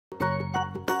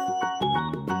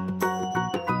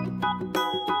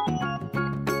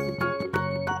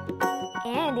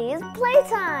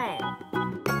playtime!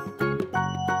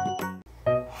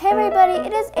 Hey everybody,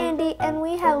 it is Andy and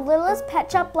we have Littlest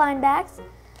Pet Shop blind bags.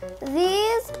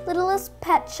 These Littlest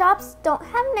Pet Shops don't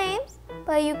have names,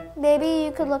 but maybe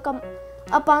you could look them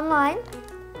up online.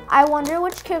 I wonder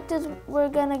which characters we're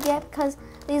gonna get because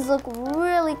these look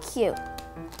really cute.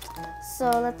 So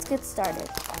let's get started.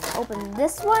 Open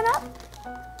this one up,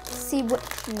 see what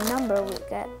number we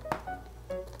get.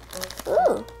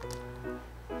 Ooh.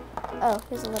 Oh,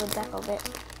 here's a little deco bit.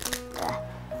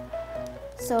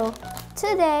 So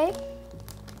today,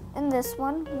 in this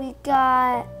one, we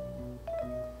got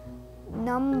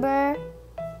number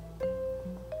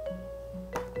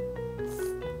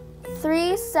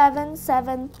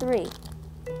 3773.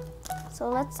 So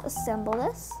let's assemble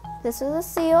this. This is a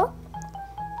seal.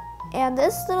 And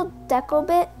this little deco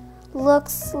bit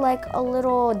looks like a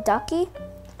little ducky,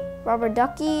 rubber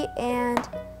ducky, and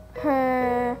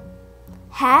her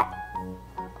hat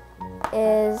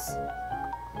is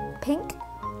pink,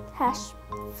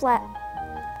 flat,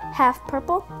 half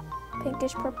purple,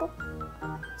 pinkish purple.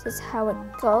 This is how it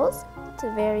goes. It's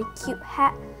a very cute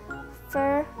hat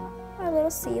for our little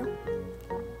seal.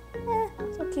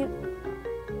 So cute.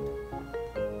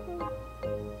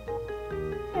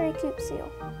 Very cute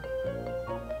seal.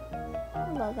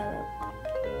 I love that.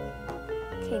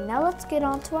 Okay, now let's get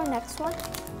on to our next one.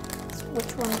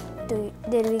 Which one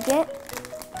did we get?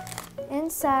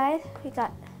 Inside, we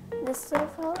got this little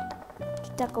fellow.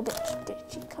 Deco bit. Did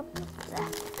she come with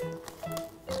that?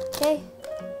 Okay,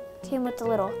 came with the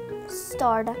little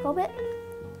star deco bit.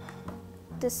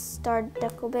 This star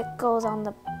deco bit goes on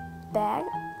the bag.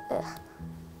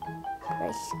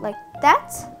 Right like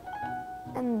that.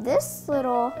 And this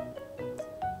little,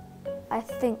 I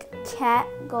think, cat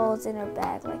goes in her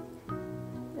bag like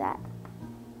that.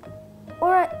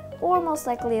 Or most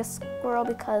likely a squirrel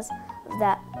because of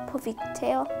that puffy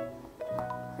tail,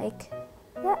 like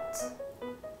that.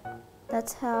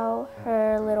 That's how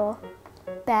her little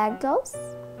bag goes.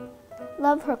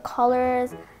 Love her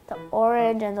colors, the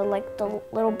orange and the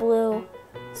little blue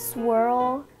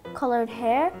swirl colored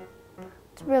hair.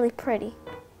 It's really pretty.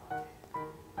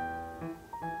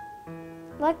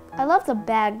 I love the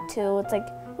bag too. It's like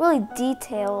really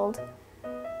detailed.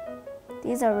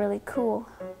 These are really cool.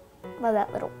 Love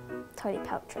that little tiny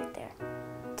pouch right there.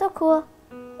 So cool.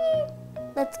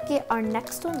 Let's get our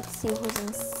next one. Let's see who's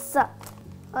inside.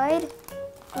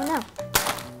 Oh no.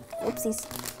 Oopsies.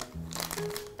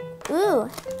 Ooh,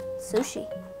 sushi.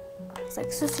 It's like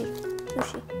sushi.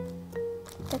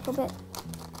 Deco bit.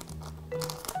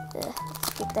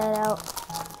 Let's get that out.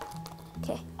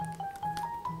 Okay.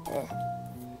 There.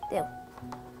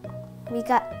 We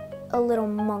got a little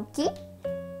monkey.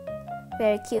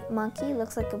 Very cute monkey.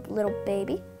 Looks like a little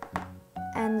baby.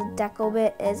 And the deco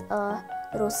bit is a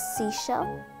little seashell.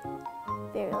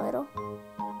 Very little.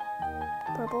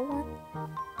 Purple one.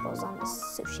 Goes on the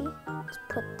sushi. Let's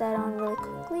put that on really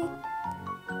quickly.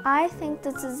 I think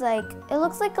this is like, it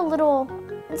looks like a little,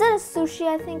 instead of sushi,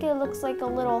 I think it looks like a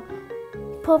little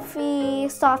puffy,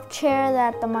 soft chair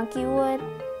that the monkey would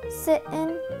sit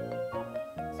in.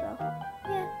 So,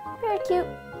 yeah, very cute.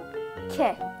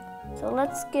 Okay, so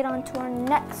let's get on to our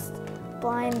next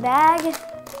blind bag.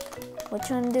 Which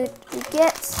one did we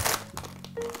get?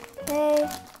 Okay,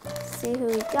 let's see who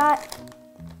we got.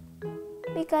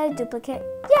 We got a duplicate.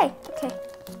 Yay! Okay.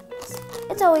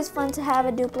 It's always fun to have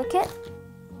a duplicate.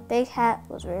 Big hat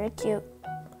was very cute.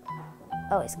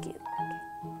 Always cute.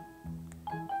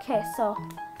 Okay, so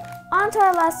on to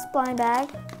our last blind bag.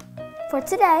 For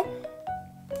today,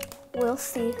 we'll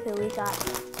see who we got.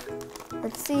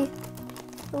 Let's see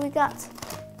who we got.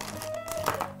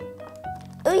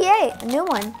 Oh yay, a new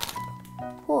one.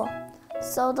 Cool.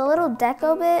 So the little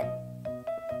deco bit,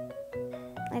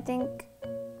 I think,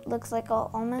 looks like an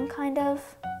almond kind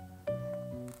of,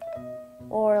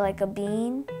 or like a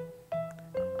bean.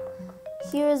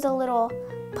 Here's a little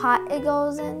pot it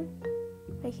goes in,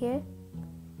 right here.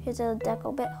 Here's a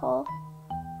deco bit hole.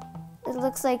 It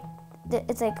looks like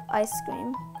it's like ice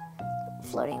cream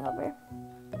floating over.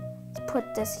 Let's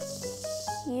put this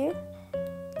here.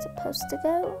 It's supposed to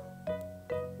go.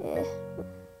 Yeah.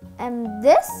 And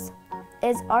this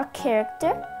is our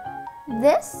character.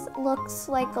 This looks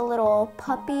like a little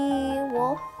puppy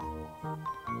wolf.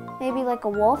 Maybe like a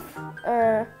wolf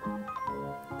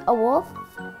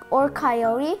or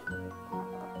coyote.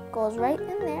 Goes right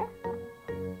in there.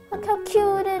 Look how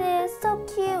cute it is, so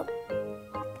cute.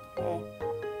 Okay.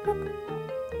 Look,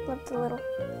 love the little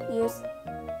ears.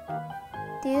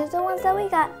 These are the ones that we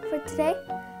got for today.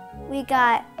 We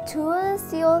got two of the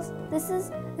seals. This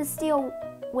is the seal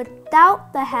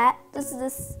without the hat. This is the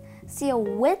seal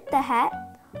with the hat.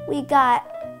 We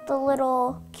got the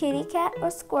little kitty cat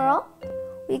or squirrel.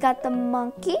 We got the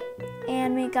monkey,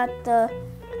 and we got the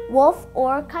wolf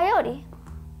or coyote.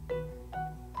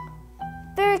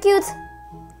 Very cute.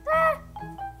 Ah.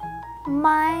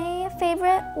 My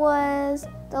favorite was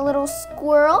the little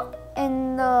squirrel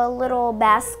in the little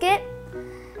basket.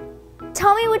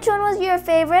 Tell me which one was your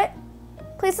favorite.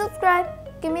 Please subscribe,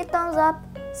 give me a thumbs up.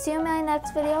 See you in my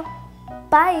next video.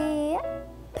 Bye.